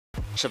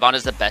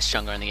Shyvana's the best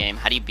jungler in the game.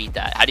 How do you beat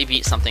that? How do you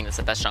beat something that's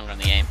the best jungler in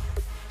the game?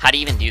 How do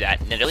you even do that?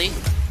 NIDALEE?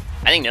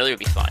 I think NIDALEE would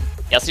be fun.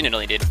 Yeah, let's do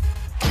NIDALEE, dude.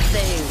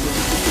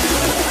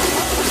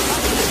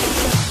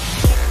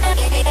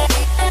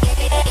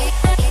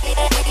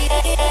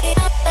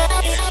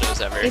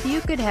 If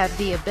you could have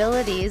the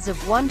abilities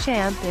of one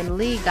champ in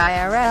League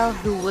IRL,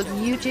 who would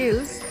you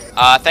choose?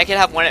 If I could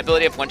have one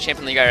ability of one champ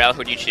in League IRL, who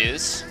would you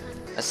choose?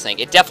 Let's think.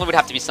 It definitely would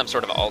have to be some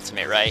sort of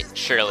ultimate, right?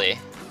 Surely.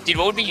 Dude,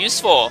 what would be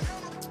useful?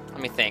 Let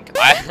me think.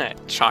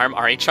 Charm?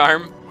 Ari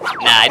Charm? Nah,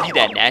 I need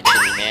that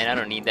naturally, man. I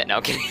don't need that. No,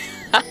 I'm kidding.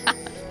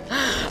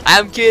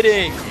 I'm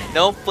kidding.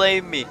 Don't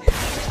blame me.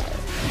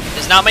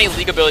 There's not many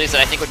League abilities that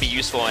I think would be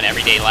useful in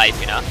everyday life,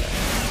 you know?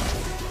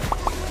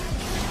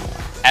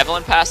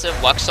 Evelyn passive,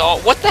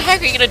 Luxalt. What the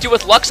heck are you gonna do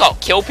with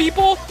Luxalt? Kill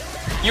people?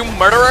 You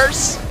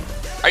murderers?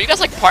 Are you guys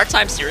like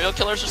part-time serial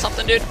killers or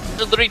something, dude?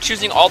 They're literally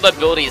choosing all the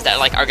abilities that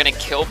like are gonna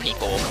kill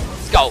people.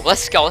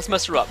 Let's go, let's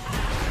mess her up.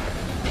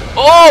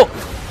 Oh!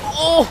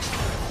 Oh!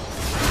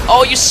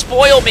 Oh, you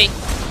spoil me!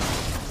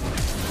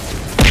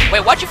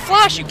 Wait, why'd you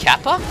flash, you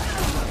Kappa?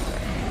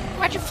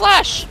 Why'd you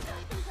flash?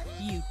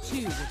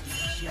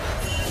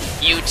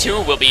 You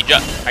too will be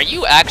judged. Are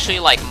you actually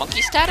like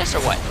monkey status or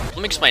what? Let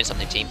me explain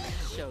something, team.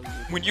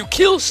 When you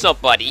kill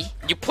somebody,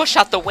 you push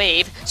out the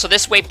wave, so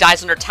this wave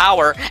dies under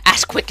tower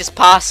as quick as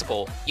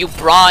possible. You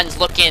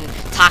bronze-looking,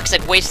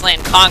 toxic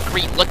wasteland,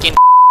 concrete-looking.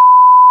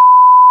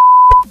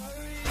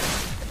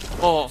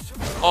 Oh,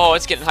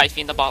 it's getting hyphy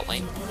in the bot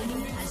lane.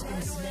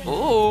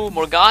 Ooh,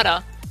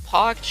 Morgana,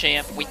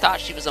 PogChamp. We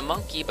thought she was a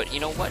monkey, but you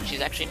know what? She's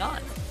actually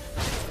not.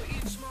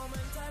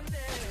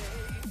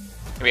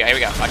 Here we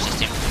go. Watch this,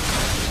 team.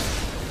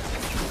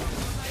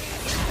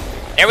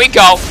 There we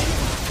go.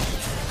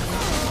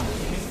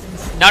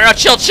 No,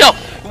 chill.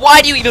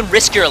 Why do you even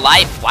risk your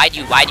life? Why do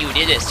you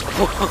do this?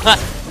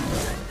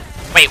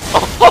 Wait.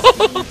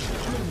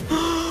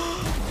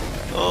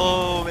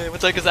 Oh man,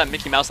 what's like is that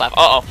Mickey Mouse laugh?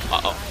 Uh-oh.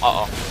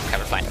 Okay,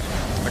 we're fine.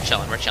 We're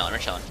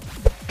chilling.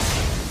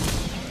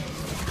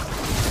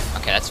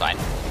 Okay, that's fine.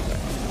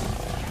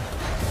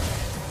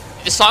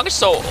 This song is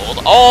so old.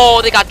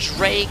 Oh, they got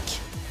Drake.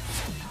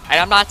 And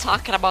I'm not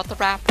talking about the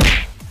rap.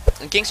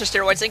 And Gangster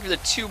Steroids, thank you for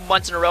the 2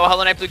 months in a row.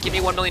 Hello, Nightblue, give me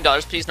 $1 million,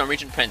 please,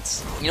 Norwegian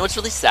Prince. You know what's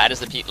really sad is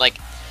that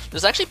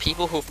there's actually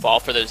people who fall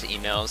for those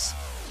emails.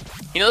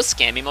 You know those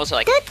scam emails are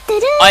like,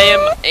 I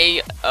am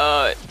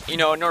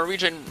a,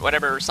 Norwegian,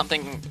 whatever,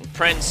 something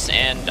prince,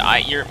 and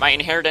my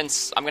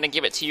inheritance, I'm gonna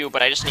give it to you,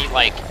 but I just need,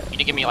 like, you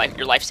to give me, like,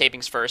 your life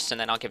savings first,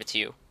 and then I'll give it to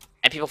you.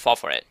 And people fall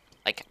for it.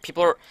 Like,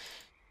 people are,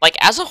 like,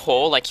 as a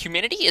whole, like,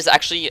 humanity is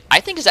actually,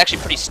 I think is actually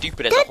pretty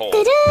stupid as a whole.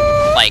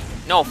 Like,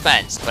 no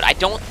offense, but I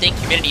don't think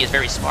humanity is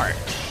very smart.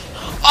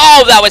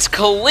 Oh, that was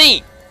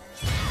clean!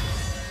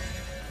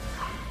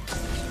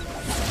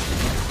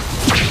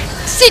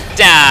 Sit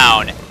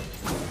down!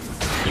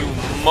 You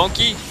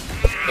monkey!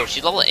 Oh,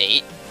 she's level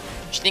 8?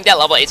 You think that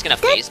level 8's gonna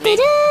phase me?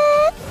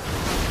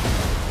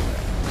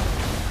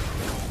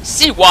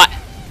 See what?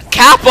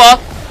 Kappa?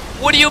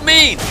 What do you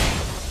mean?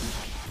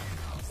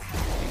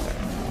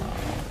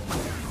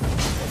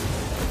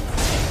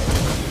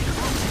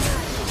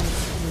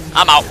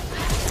 I'm out.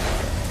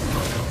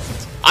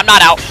 I'm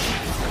not out.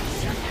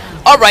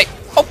 Alright,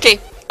 okay.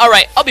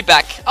 Alright, I'll be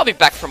back. I'll be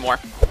back for more.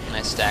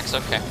 Nice stacks,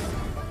 okay.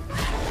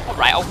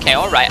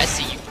 Alright, I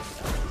see you.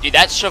 Dude,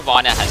 that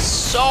Shyvana has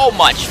so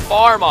much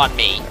farm on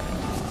me.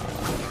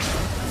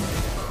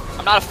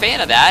 I'm not a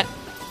fan of that.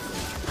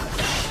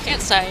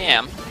 Can't say I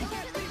am.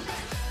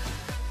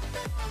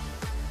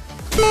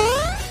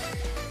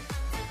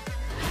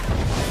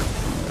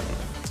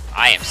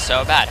 I am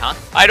so bad, huh?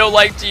 I don't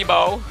like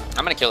TEEMO.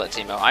 I'm gonna kill that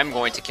TEEMO. I'm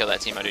going to kill that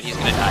TEEMO, dude. He's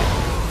gonna die.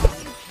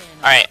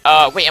 Alright,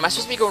 wait, am I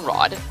supposed to be going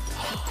Rod?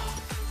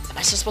 Am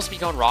I still supposed to be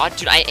going Rod?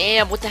 Dude, I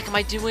am. What the heck am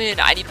I doing?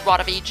 I need Rod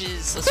of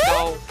Ages. Let's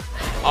go.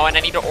 Oh, and I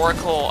need an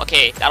Oracle.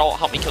 Okay, that'll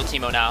help me kill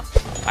TEEMO now.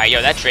 Alright,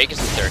 yo, that Drake is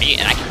a 30,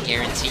 and I can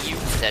guarantee you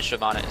that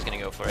Shyvana is gonna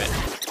go for it.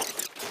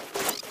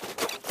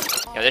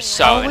 Yo, there's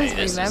so many.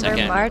 Always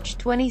remember March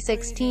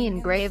 2016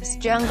 Graves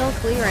Jungle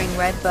Clearing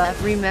Red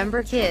Buff.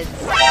 Remember, kids.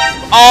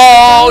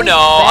 Oh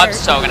no, I'm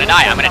so gonna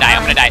die. I'm gonna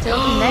die.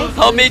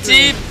 Help me,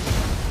 team.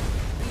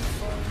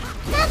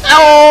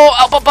 No!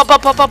 Up.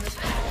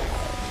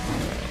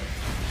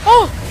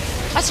 Oh,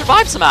 I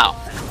survived somehow.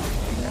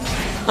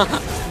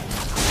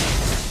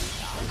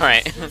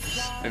 Alright.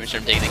 Maybe sure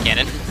I'm taking the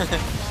cannon.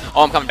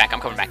 Oh, I'm coming back. I'm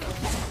coming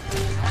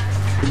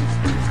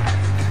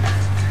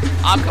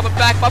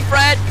back, my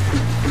friend.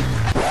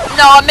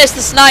 No, I missed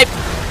the snipe.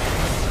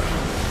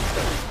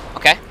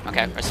 Okay,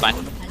 that's fine.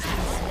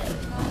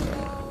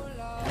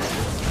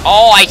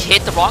 Oh, I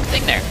hit the wrong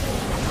thing there.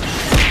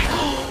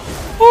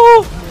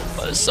 Ooh,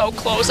 that was so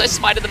close. I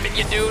smited the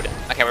minion, dude.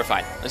 Okay, we're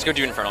fine. Let's go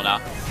do Infernal now.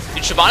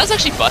 Dude, Shyvana's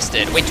actually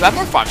busted. Wait, do I have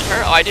more farm than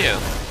her? Oh, I do. Dude,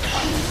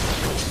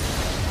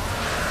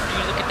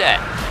 look at that.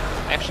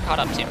 I actually caught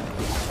up to him.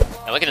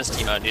 Now look at this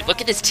TEEMO, dude.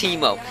 Look at this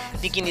TEEMO.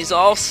 Thinking he's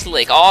all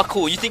slick, all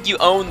cool. You think you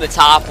own the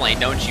top lane,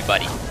 don't you,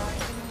 buddy?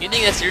 You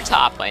think that's your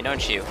top lane,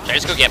 don't you? Should I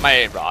just go get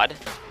my rod?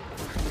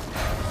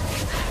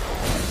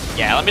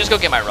 Yeah, let me just go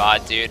get my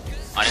rod, dude.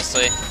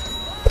 Honestly.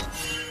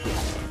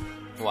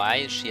 Why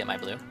is she at my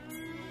blue?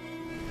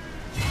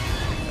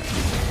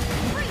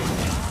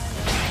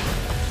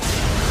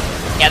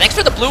 Yeah, thanks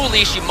for the blue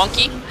leash, you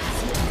monkey.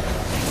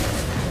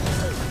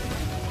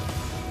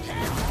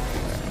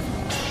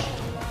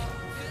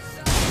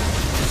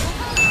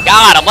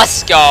 Got him,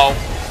 let's go.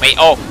 Wait,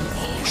 oh.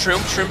 Shroom.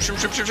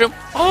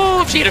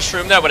 Oh, if she had a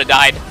shroom, that would have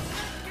died.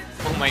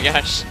 Oh my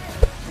gosh.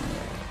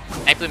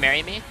 Nightblue,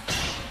 marry me?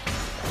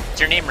 Is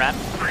your name Rem?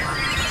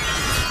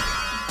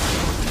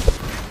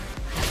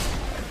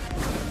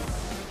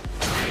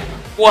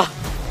 What?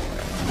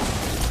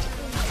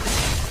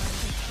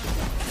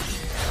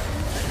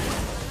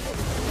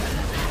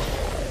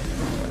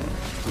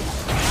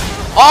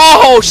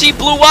 Oh, she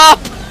blew up!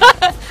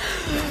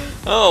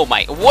 Oh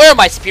my, where are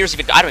my spears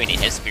even? I don't even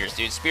need his spears,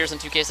 dude. Spears in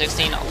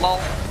 2K16, lol.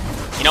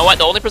 You know what?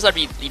 The only person I'd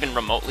be even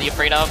remotely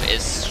afraid of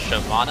is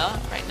Shyvana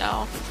right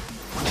now.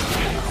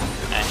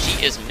 And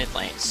she is mid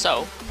lane,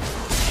 so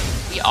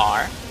we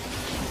are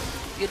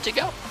good to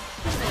go.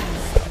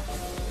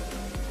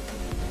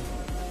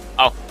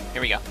 Oh,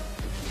 here we go.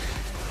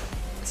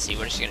 Let's see,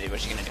 what is she gonna do?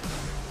 What's she gonna do?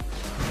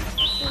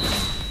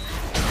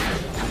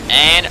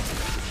 And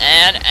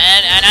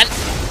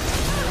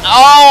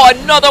oh,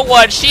 another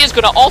one! She is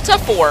gonna ult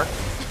F4.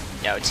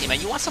 Yo,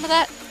 TEEMO, you want some of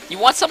that? You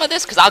want some of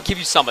this? Because I'll give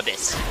you some of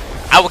this.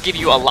 I will give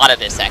you a lot of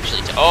this,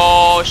 actually.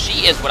 Oh,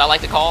 she is what I like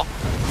to call...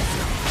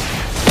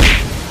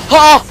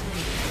 Oh!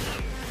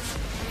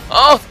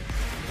 Oh!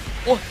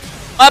 Oh,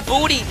 my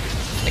booty!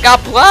 I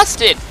got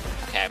blasted!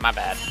 Okay, my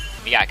bad.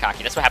 We got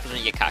cocky. That's what happens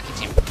when you get cocky,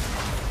 team.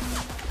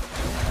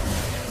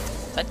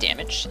 Is that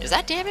damage? Is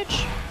that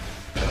damage?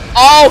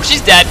 Oh,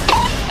 she's dead!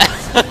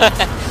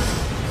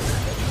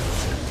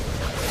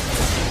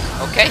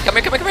 Okay, come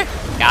here.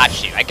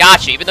 Got you. I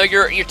got you. Even though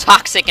you're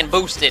toxic and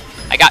boosted,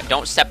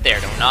 don't step there.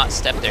 Do not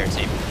step there,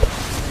 team.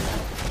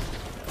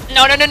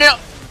 No.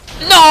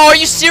 No, are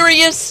you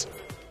serious?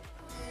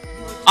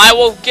 I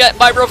will get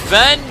my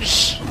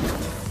revenge.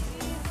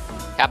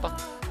 Kappa.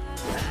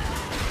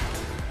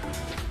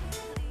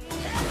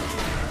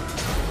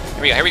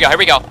 Here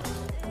we go.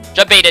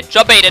 Jump baited.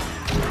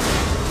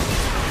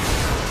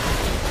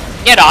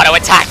 Get auto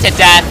attack to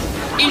death.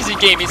 Easy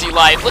game, easy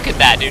life. Look at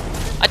that, dude.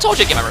 I told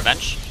you to get my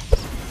revenge.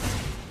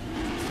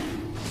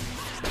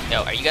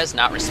 Yo, are you guys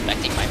not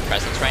respecting my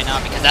presence right now?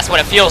 Because that's what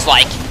it feels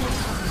like.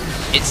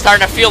 It's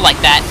starting to feel like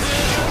that.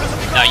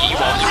 No, you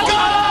won't.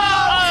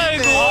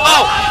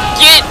 Oh!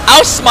 Get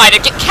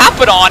outsmited! Get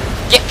Capadon!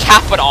 Get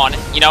Capadon!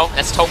 You know,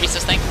 that's Toby's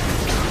thing.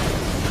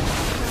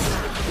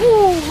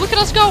 Woo! Look at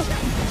us go!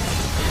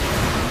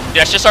 Dude,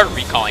 I should start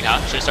recalling,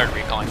 huh? Should have started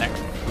recalling there.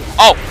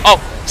 Oh!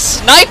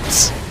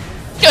 Sniped!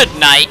 Good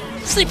night.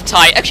 Sleep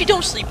tight. Actually,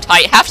 don't sleep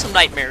tight. Have some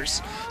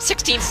nightmares.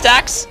 16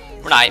 stacks?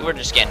 We're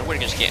just getting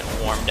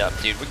warmed up,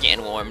 dude. We're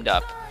getting warmed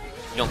up.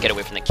 You don't get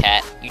away from the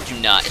cat. You do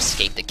not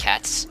escape the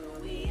cats.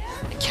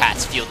 The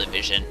cat's field of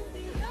vision.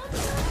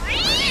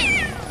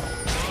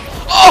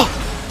 Oh!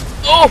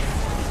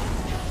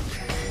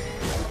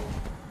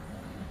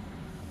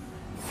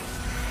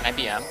 Can I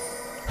BM?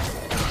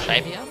 Should I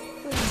BM?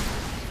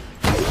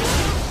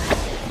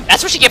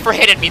 That's what you get for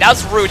hitting me. That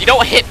was rude. You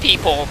don't hit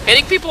people.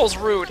 Hitting people is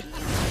rude.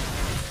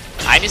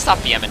 I need to stop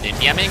BMing, dude.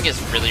 BMing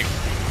is really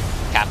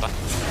Kappa.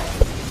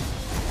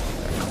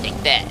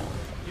 Take that.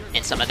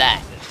 And some of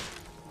that.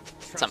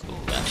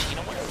 You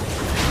know what?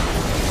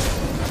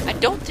 I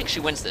don't think she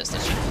wins this,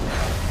 does she?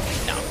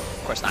 No,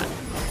 of course not.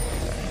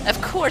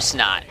 Of course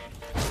not.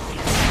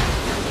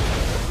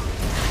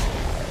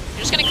 You're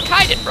just gonna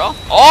kite it, bro.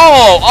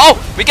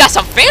 Oh! We got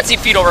some fancy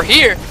feet over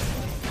here.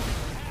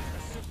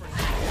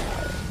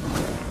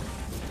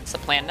 What's the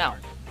plan now?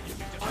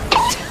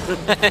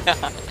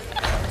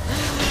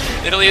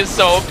 NIDALEE is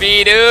so OP,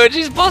 dude.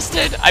 She's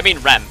busted. I mean,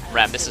 Rem.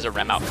 This is a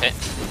Rem outfit.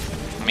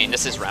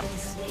 This is Rem.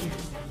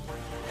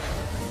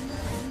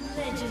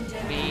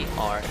 We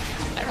are...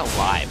 I don't know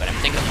why, but I'm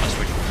thinking of most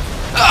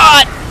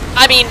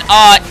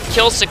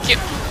kill secure...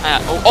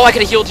 oh, I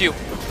could have healed you.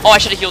 Oh, I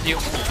should have healed you.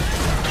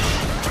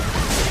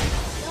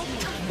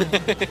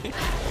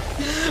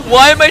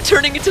 Why am I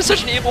turning into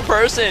such an evil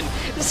person?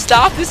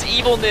 Stop this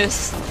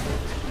evilness.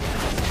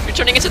 You're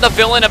turning into the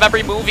villain of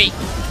every movie.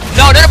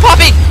 No,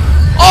 Poppy!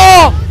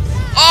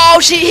 Oh,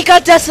 he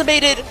got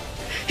decimated.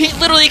 He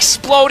literally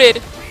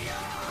exploded.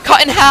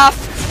 Cut in half.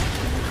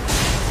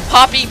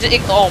 Poppy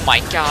did. Oh my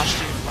gosh,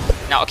 dude.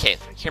 Now, okay,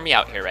 hear me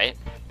out here, right?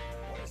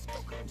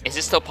 Is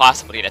it still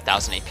possible to get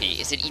 1000 AP?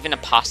 Is it even a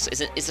is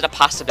it a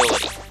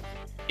possibility?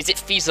 Is it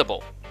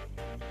feasible?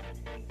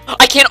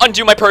 I can't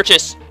undo my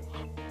purchase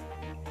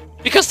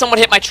because someone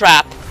hit my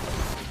trap.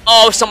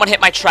 Oh, someone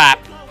hit my trap.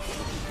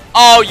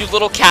 Oh, you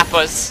little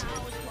kappas.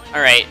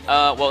 All right.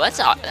 Well, that's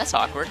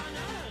awkward.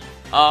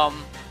 I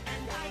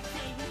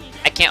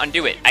can't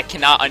undo it. I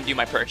cannot undo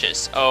my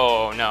purchase.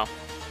 Oh no.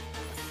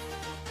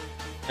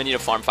 I need to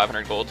farm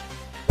 500 gold.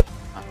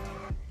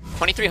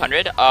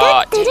 2,300. Dang,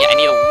 I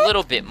need a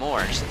little bit more.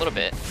 Just a little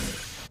bit.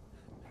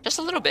 Just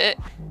a little bit.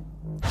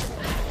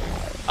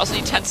 I also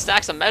need 10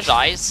 stacks of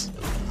Mejai's.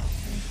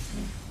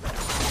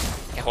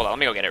 Okay, hold on. Let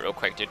me go get it real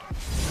quick, dude.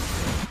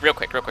 Real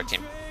quick,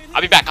 team.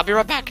 I'll be back. I'll be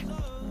right back.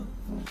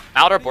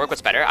 Mallard or Borg?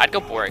 What's better? I'd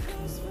go Borg.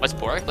 What's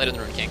Borg? Later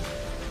than Rune King.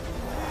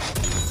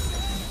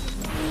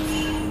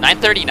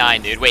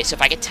 939, dude. Wait, so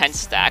if I get 10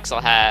 stacks, I'll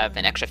have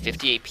an extra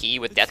 50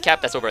 AP with death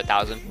cap. That's over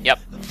 1,000. Yep.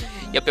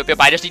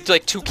 I just need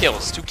like 2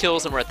 kills. 2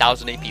 kills and we're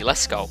 1,000 AP.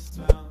 Let's go.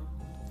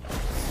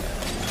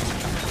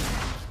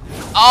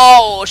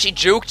 Oh, she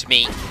juked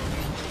me.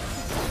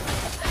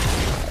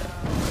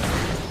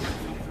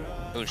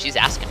 Ooh, she's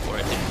asking for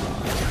it, dude.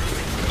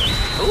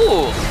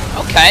 Ooh,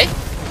 okay.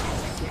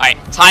 Alright,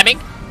 timing.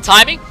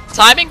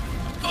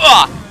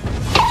 Ugh.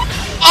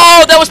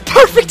 Oh, that was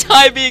perfect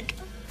timing.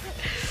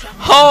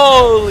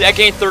 Holy, I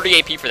gained 30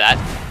 AP for that.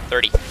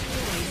 30.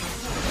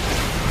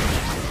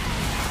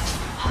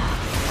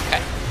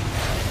 Okay.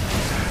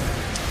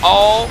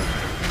 Oh.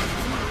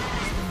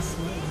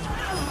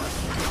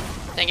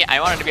 Dang it, I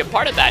wanted to be a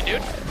part of that,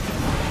 dude.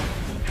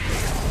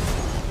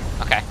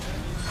 Okay.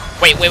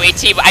 Wait,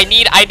 team. I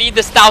need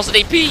this 1,000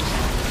 AP.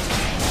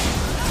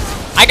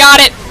 I got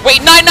it.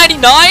 Wait,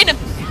 999?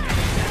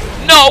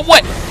 No,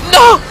 what?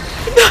 No.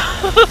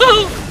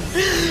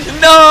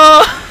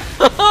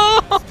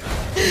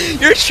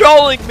 You're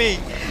trolling me.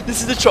 This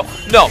is the troll.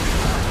 No.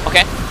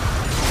 Okay.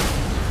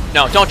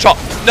 No, don't troll.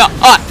 No.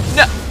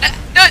 No.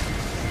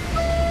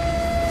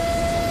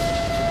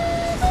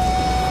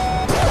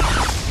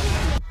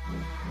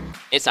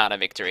 It's not a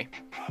victory.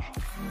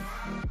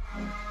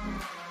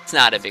 It's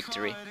not a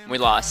victory. We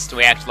lost.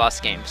 We actually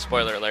lost the game.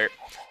 Spoiler alert.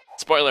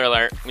 Spoiler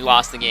alert. We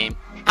lost the game.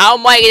 How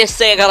am I gonna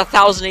say I got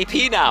 1,000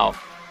 AP now?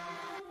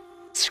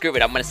 Screw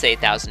it. I'm gonna say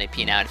 1,000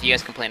 AP now. And if you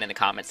guys complain in the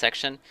comment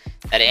section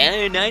that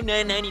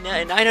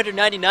 999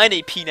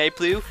 AP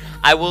Nightblue,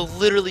 I will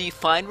literally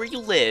find where you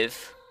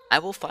live. I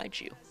will find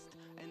you.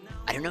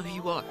 I don't know who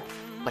you are,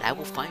 but I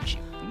will find you.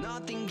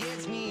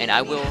 And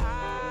I will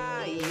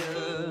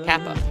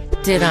Kappa.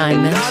 Did I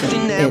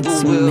mention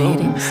it's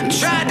mating season?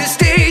 Tried to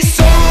stay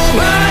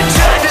sober,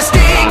 tried to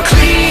stay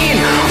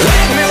clean.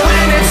 Whack me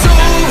when it's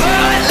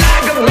over,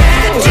 like a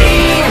bad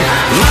dream.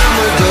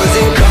 Mama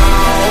doesn't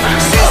call,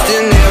 sister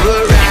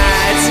never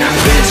writes.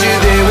 Bet you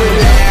they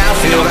would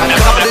laugh if I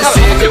called to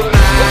say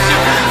goodbye.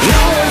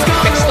 No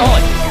one's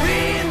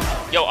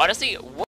gonna. Yo, honestly, what